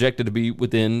is projected to be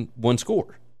within 1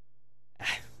 score.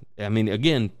 I mean,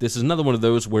 again, this is another one of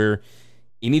those where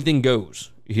anything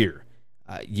goes here.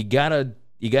 You gotta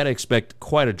expect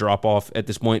quite a drop-off at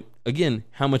this point. Again,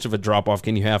 how much of a drop-off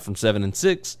can you have from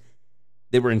 7-6?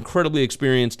 They were incredibly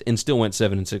experienced and still went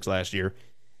 7-6 last year.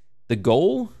 The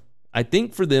goal, I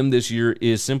think, for them this year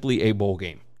is simply a bowl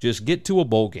game. Just get to a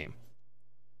bowl game.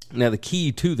 Now, the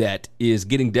key to that is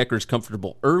getting Deckers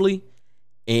comfortable early,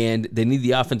 and they need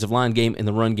the offensive line game and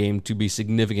the run game to be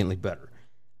significantly better.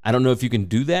 I don't know if you can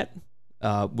do that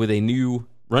with a new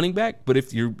running back, but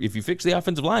if you fix the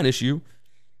offensive line issue,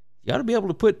 you ought to be able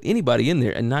to put anybody in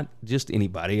there, and not just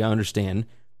anybody, I understand,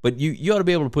 but you ought to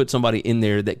be able to put somebody in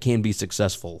there that can be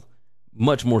successful,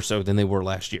 much more so than they were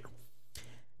last year.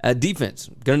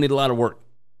 Defense, going to need a lot of work.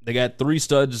 They got 3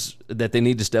 studs that they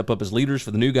need to step up as leaders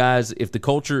for the new guys. If the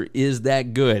culture is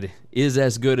that good, is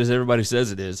as good as everybody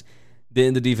says it is,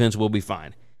 then the defense will be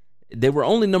fine. They were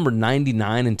only number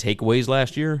 99 in takeaways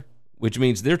last year, which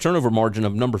means their turnover margin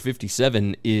of number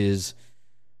 57 is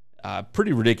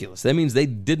pretty ridiculous. That means they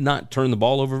did not turn the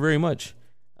ball over very much.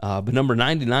 But number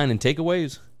 99 in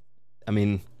takeaways, I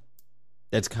mean,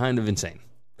 that's kind of insane.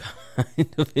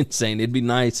 It'd be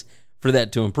nice for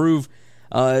that to improve.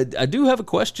 I do have a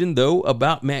question, though,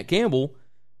 about Matt Campbell,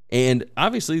 and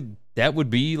obviously that would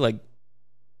be, like,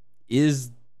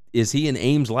 is he an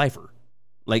Ames lifer?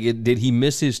 Like, did he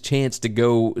miss his chance to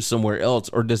go somewhere else,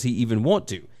 or does he even want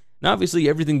to? Now, obviously,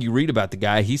 everything you read about the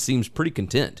guy, he seems pretty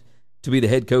content to be the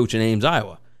head coach in Ames,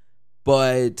 Iowa.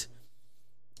 But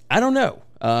I don't know.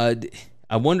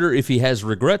 I wonder if he has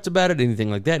regrets about it,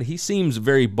 anything like that. He seems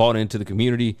very bought into the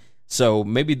community, so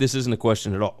maybe this isn't a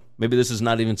question at all. Maybe this is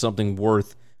not even something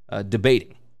worth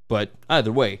debating. But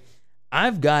either way,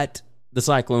 I've got the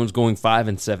Cyclones going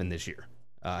 5-7 this year.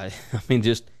 I mean,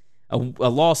 just a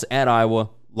loss at Iowa,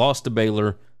 loss to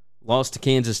Baylor, loss to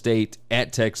Kansas State,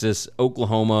 at Texas,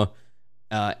 Oklahoma,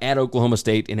 at Oklahoma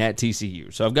State, and at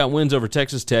TCU. So I've got wins over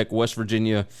Texas Tech, West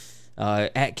Virginia,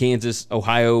 at Kansas,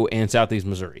 Ohio, and Southeast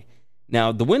Missouri.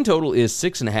 Now, the win total is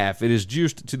 6.5. It is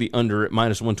juiced to the under at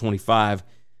 -125.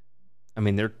 I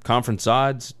mean, their conference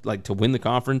odds, like to win the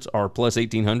conference, are plus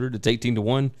 1,800. It's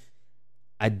 18-1.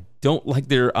 I don't like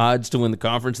their odds to win the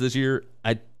conference this year.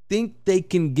 I think they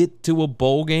can get to a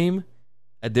bowl game.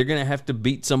 They're going to have to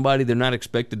beat somebody they're not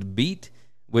expected to beat,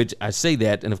 which I say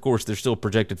that, and of course they're still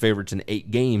projected favorites in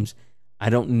 8 games. I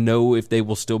don't know if they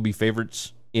will still be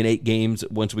favorites in 8 games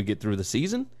once we get through the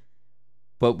season,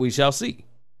 but we shall see.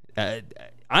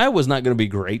 Iowa's not going to be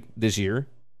great this year,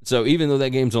 so even though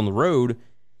that game's on the road,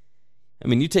 I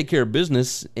mean, you take care of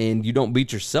business and you don't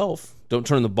beat yourself, don't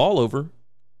turn the ball over,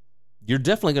 you're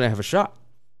definitely going to have a shot.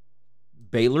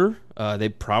 Baylor, they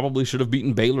probably should have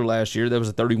beaten Baylor last year. That was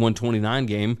a 31-29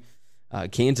 game.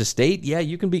 Kansas State, yeah,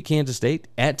 you can beat Kansas State.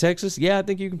 At Texas, yeah, I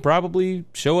think you can probably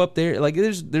show up there. Like,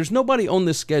 there's nobody on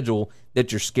this schedule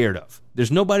that you're scared of.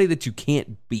 There's nobody that you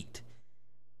can't beat.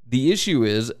 The issue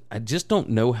is, I just don't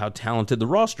know how talented the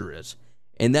roster is.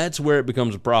 And that's where it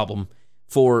becomes a problem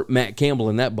for Matt Campbell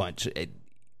and that bunch.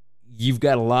 You've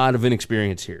got a lot of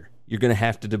inexperience here. You're going to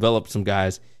have to develop some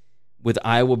guys. With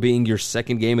Iowa being your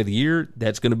second game of the year,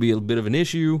 that's going to be a bit of an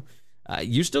issue.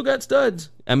 You still got studs.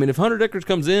 I mean, if Hunter Deckers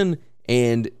comes in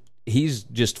and he's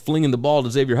just flinging the ball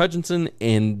to Xavier Hutchinson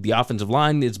and the offensive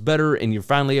line is better and you're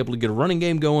finally able to get a running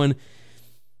game going,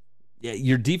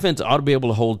 your defense ought to be able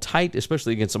to hold tight,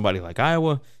 especially against somebody like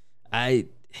Iowa. I've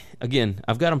got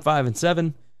them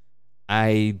 5-7.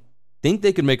 I think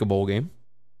they could make a bowl game.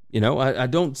 You know, I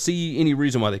don't see any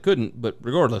reason why they couldn't, but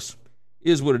regardless,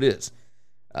 is what it is.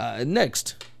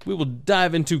 Next, we will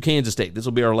dive into Kansas State. This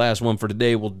will be our last one for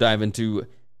today. We'll dive into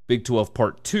Big 12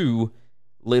 Part 2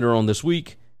 later on this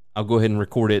week. I'll go ahead and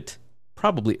record it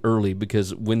probably early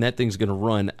because when that thing's going to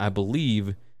run, I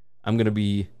believe I'm going to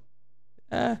be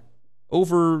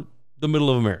over the middle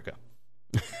of America,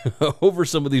 over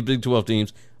some of these Big 12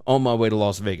 teams on my way to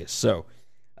Las Vegas. So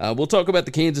we'll talk about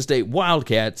the Kansas State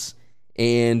Wildcats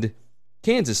and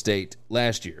Kansas State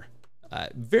last year.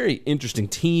 Very interesting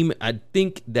team. I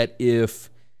think that if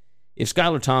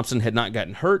Skylar Thompson had not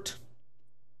gotten hurt,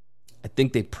 I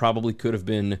think they probably could have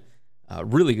been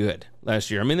really good last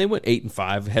year. I mean, they went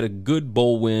 8-5, had a good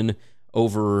bowl win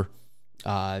over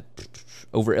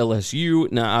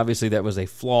LSU. Now, obviously, that was a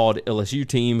flawed LSU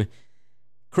team.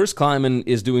 Chris Kleiman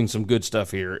is doing some good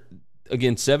stuff here.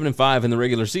 Again, 7-5 in the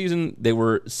regular season. They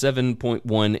were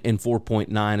 7.1 and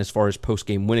 4.9 as far as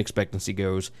post-game win expectancy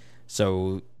goes.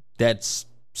 So that's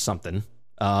something.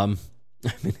 I mean,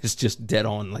 it's just dead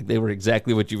on. Like, they were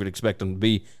exactly what you would expect them to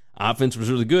be. Offense was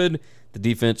really good. The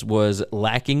defense was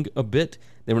lacking a bit.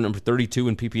 They were number 32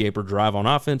 in PPA per drive on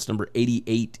offense, number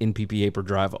 88 in PPA per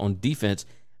drive on defense.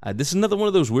 This is another one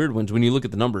of those weird ones when you look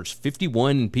at the numbers.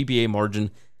 51 in PPA margin,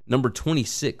 number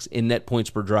 26 in net points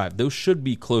per drive. Those should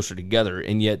be closer together,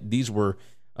 and yet these were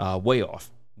way off.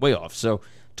 So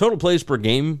total plays per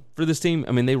game for this team,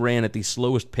 I mean, they ran at the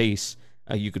slowest pace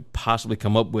you could possibly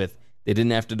come up with. They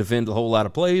didn't have to defend a whole lot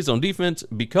of plays on defense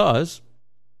because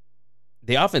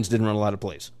the offense didn't run a lot of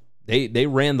plays. They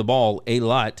ran the ball a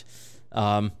lot.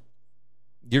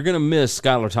 You're going to miss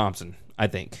Skylar Thompson, I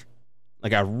think.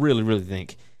 Like, I really, really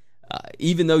think.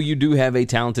 Even though you do have a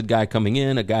talented guy coming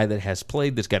in, a guy that has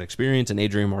played, that's got experience, and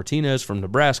Adrian Martinez from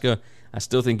Nebraska, I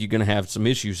still think you're going to have some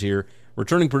issues here.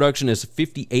 Returning production is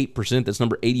 58%. That's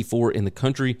number 84 in the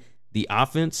country. The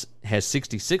offense has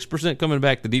 66% coming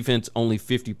back. The defense only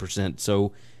 50%.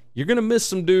 So you're going to miss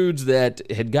some dudes that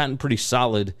had gotten pretty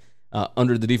solid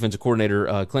under the defensive coordinator,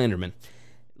 Klanderman.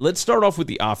 Let's start off with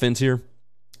the offense here.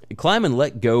 Kleiman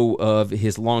let go of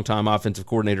his longtime offensive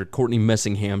coordinator, Courtney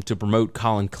Messingham, to promote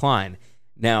Colin Klein.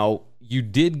 Now, you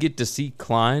did get to see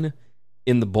Klein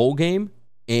in the bowl game,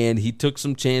 and he took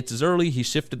some chances early. He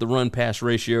shifted the run-pass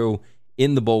ratio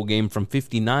in the bowl game from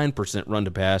 59%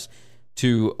 run-to-pass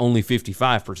to only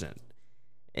 55%.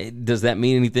 Does that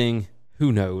mean anything?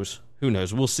 Who knows?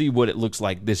 We'll see what it looks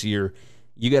like this year.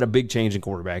 You got a big change in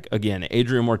quarterback. Again,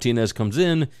 Adrian Martinez comes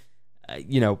in.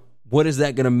 What is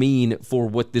that going to mean for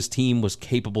what this team was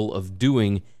capable of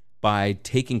doing by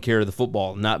taking care of the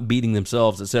football, not beating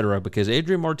themselves, etc.? Because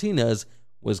Adrian Martinez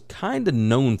was kind of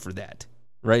known for that,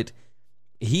 right?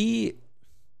 So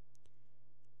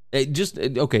we'll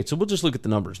just look at the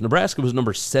numbers. Nebraska was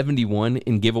number 71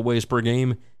 in giveaways per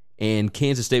game, and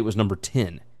Kansas State was number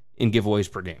 10 in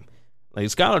giveaways per game. Like,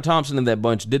 Skylar Thompson and that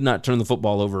bunch did not turn the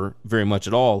football over very much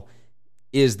at all.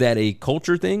 Is that a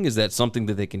culture thing? Is that something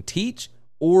that they can teach?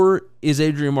 Or is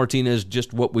Adrian Martinez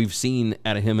just what we've seen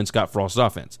out of him and Scott Frost's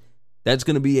offense? That's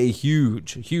going to be a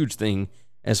huge, huge thing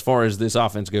as far as this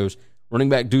offense goes. Running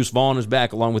back Deuce Vaughn is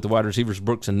back, along with the wide receivers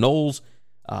Brooks and Knowles.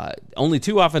 Only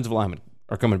 2 offensive linemen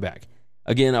are coming back.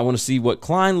 Again, I want to see what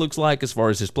Klein looks like as far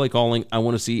as his play calling. I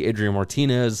want to see Adrian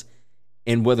Martinez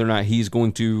and whether or not he's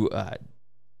going to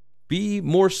be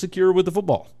more secure with the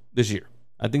football this year.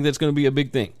 I think that's going to be a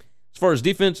big thing. As far as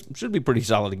defense, should be pretty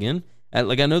solid again. I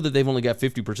know that they've only got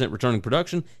 50% returning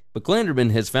production, but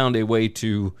Klanderman has found a way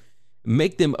to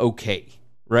make them okay,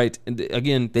 right? And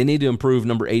again, they need to improve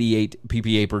number 88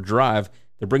 PPA per drive.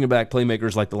 They're bringing back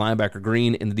playmakers like the linebacker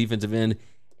Green and the defensive end,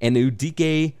 and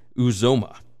Udike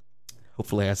Uzoma.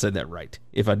 Hopefully I said that right.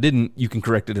 If I didn't, you can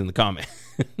correct it in the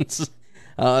comments.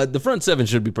 The front 7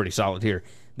 should be pretty solid here.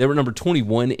 They were number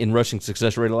 21 in rushing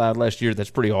success rate allowed last year. That's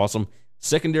pretty awesome.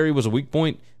 Secondary was a weak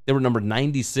point. They were number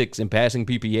 96 in passing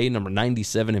PPA, number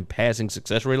 97 in passing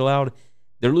success rate allowed.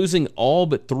 They're losing all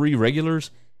but 3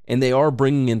 regulars, and they are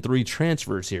bringing in 3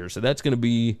 transfers here. So that's going to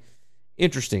be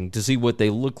interesting to see what they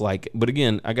look like. But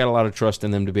again, I got a lot of trust in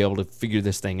them to be able to figure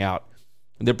this thing out.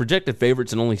 They're projected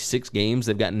favorites in only 6 games.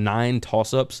 They've got 9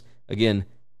 toss-ups. Again,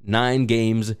 9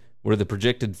 games where the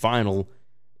projected final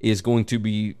is going to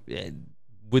be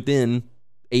within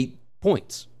 8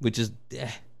 points, which is,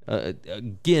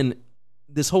 again,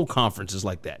 this whole conference is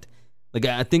like that. Like,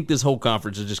 I think this whole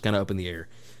conference is just kind of up in the air.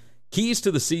 Keys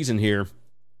to the season here,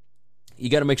 you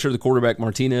got to make sure the quarterback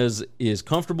Martinez is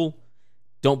comfortable.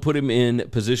 Don't put him in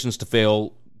positions to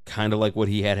fail, kind of like what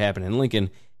he had happen in Lincoln.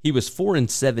 He was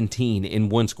 4-17 in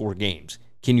one-score games.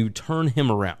 Can you turn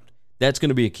him around? That's going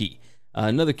to be a key.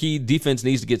 Another key, defense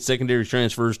needs to get secondary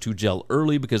transfers to gel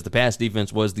early because the pass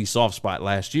defense was the soft spot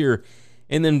last year.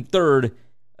 And then third,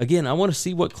 again, I want to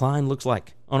see what Klein looks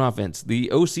like on offense.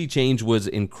 The OC change was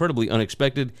incredibly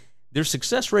unexpected. Their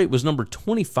success rate was number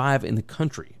 25 in the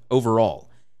country overall.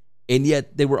 And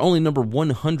yet they were only number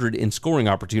 100 in scoring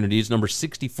opportunities, number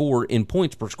 64 in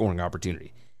points per scoring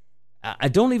opportunity. I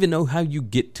don't even know how you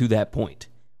get to that point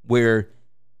where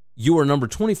you are number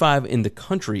 25 in the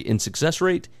country in success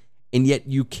rate, and yet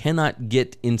you cannot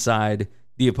get inside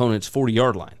the opponent's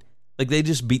 40-yard line. Like, they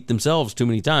just beat themselves too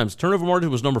many times. Turnover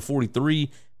margin was number 43,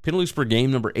 penalties per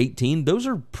game number 18. Those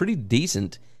are pretty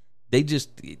decent.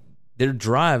 Their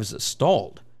drives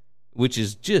stalled, which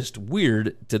is just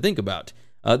weird to think about.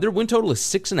 Their win total is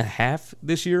 6.5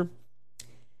 this year.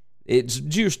 It's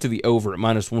juiced to the over at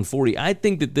minus 140. I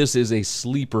think that this is a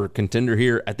sleeper contender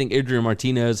here. I think Adrian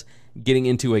Martinez getting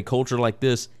into a culture like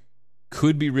this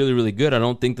could be really, really good. I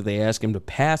don't think that they ask him to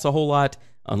pass a whole lot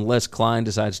unless Klein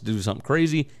decides to do something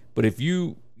crazy. But if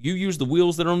you use the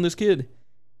wheels that are on this kid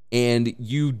and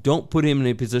you don't put him in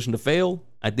a position to fail,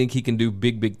 I think he can do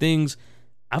big, big things.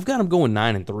 I've got him going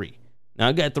 9-3. Now,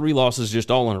 I got 3 losses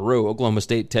just all in a row: Oklahoma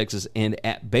State, Texas, and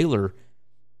at Baylor.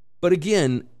 But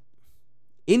again,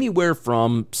 anywhere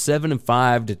from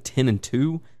 7-5 to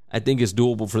 10-2, I think is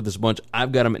doable for this bunch.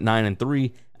 I've got them at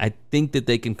 9-3. I think that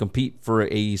they can compete for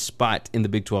a spot in the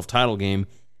Big 12 title game.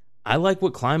 I like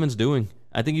what Kleiman's doing.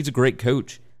 I think he's a great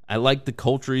coach. I like the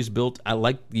culture he's built. I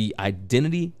like the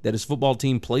identity that his football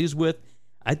team plays with.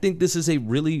 I think this is a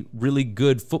really, really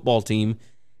good football team,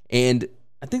 and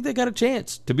I think they got a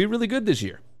chance to be really good this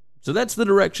year. So that's the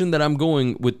direction that I'm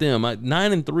going with them.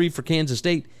 9-3 for Kansas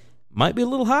State might be a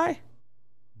little high,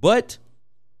 but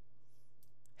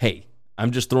hey,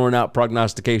 I'm just throwing out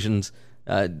prognostications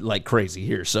like crazy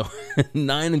here. So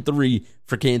 9-3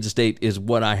 for Kansas State is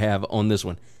what I have on this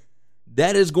one.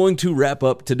 That is going to wrap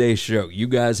up today's show. You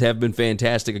guys have been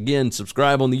fantastic. Again,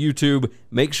 subscribe on the YouTube.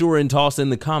 Make sure and toss in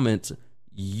the comments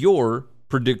your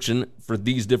prediction for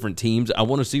these different teams. I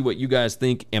want to see what you guys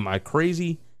think. Am I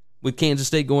crazy with Kansas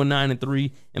State going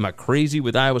 9-3? Am I crazy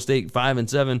with Iowa State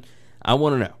 5-7? I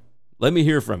want to know. Let me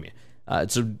hear from you.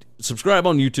 So subscribe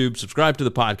on YouTube, subscribe to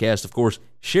the podcast, of course,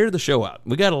 share the show out.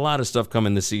 We got a lot of stuff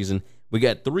coming this season. We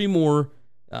got 3 more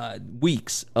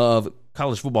weeks of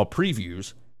college football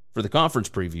previews for the conference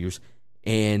previews,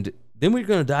 and then we're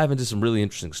going to dive into some really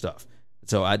interesting stuff.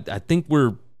 So I think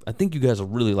you guys will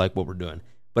really like what we're doing.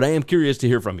 But I am curious to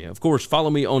hear from you. Of course, follow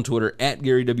me on Twitter at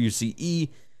GaryWCE.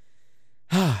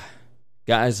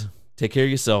 Guys, take care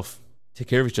of yourself, take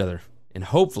care of each other, and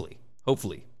hopefully,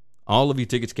 all of you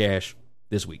tickets cash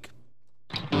this week.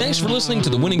 Thanks for listening to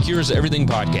the Winning Cures Everything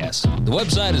podcast. The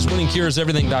website is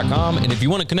winningcureseverything.com, and if you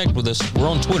want to connect with us, we're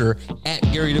on Twitter at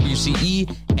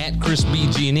GaryWCE, at Chris B.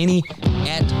 Giannini,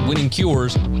 at Winning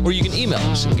Cures, or you can email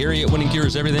us, Gary at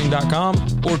winningcureseverything.com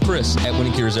or Chris at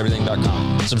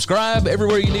winningcureseverything.com. Subscribe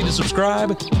everywhere you need to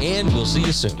subscribe, and we'll see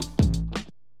you soon.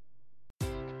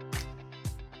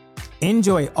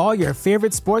 Enjoy all your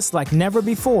favorite sports like never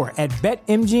before at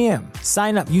BetMGM.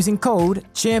 Sign up using code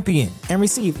CHAMPION and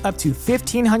receive up to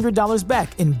 $1,500 back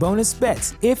in bonus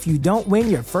bets if you don't win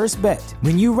your first bet.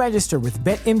 When you register with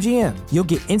BetMGM, you'll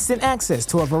get instant access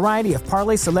to a variety of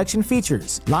parlay selection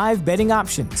features, live betting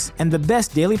options, and the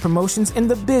best daily promotions in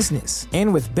the business.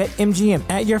 And with BetMGM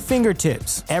at your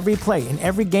fingertips, every play and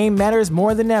every game matters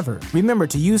more than ever. Remember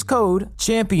to use code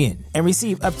CHAMPION and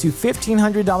receive up to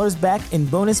 $1,500 back in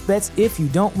bonus bets if you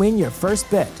don't win your first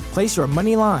bet. Place your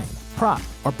money line, prop,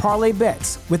 or parlay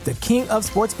bets with the king of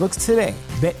sportsbooks today.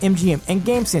 BetMGM and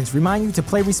GameSense remind you to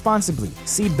play responsibly.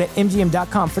 See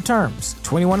BetMGM.com for terms.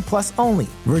 21 plus only.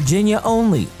 Virginia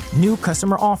only. New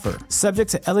customer offer. Subject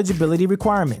to eligibility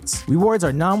requirements. Rewards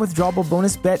are non-withdrawable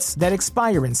bonus bets that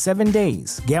expire in 7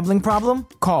 days. Gambling problem?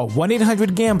 Call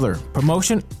 1-800-GAMBLER.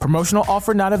 Promotional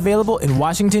offer not available in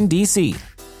Washington, D.C.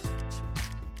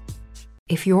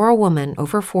 If you're a woman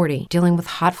over 40 dealing with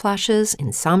hot flashes,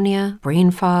 insomnia,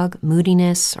 brain fog,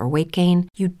 moodiness, or weight gain,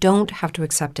 you don't have to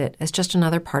accept it as just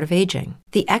another part of aging.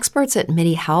 The experts at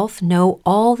MIDI Health know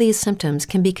all these symptoms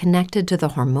can be connected to the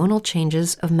hormonal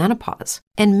changes of menopause.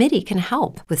 And MIDI can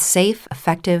help with safe,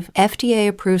 effective,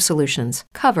 FDA-approved solutions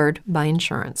covered by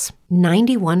insurance.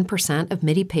 91% of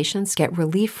MIDI patients get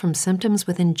relief from symptoms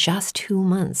within just 2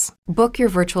 months. Book your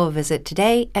virtual visit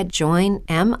today at joinmidi.com.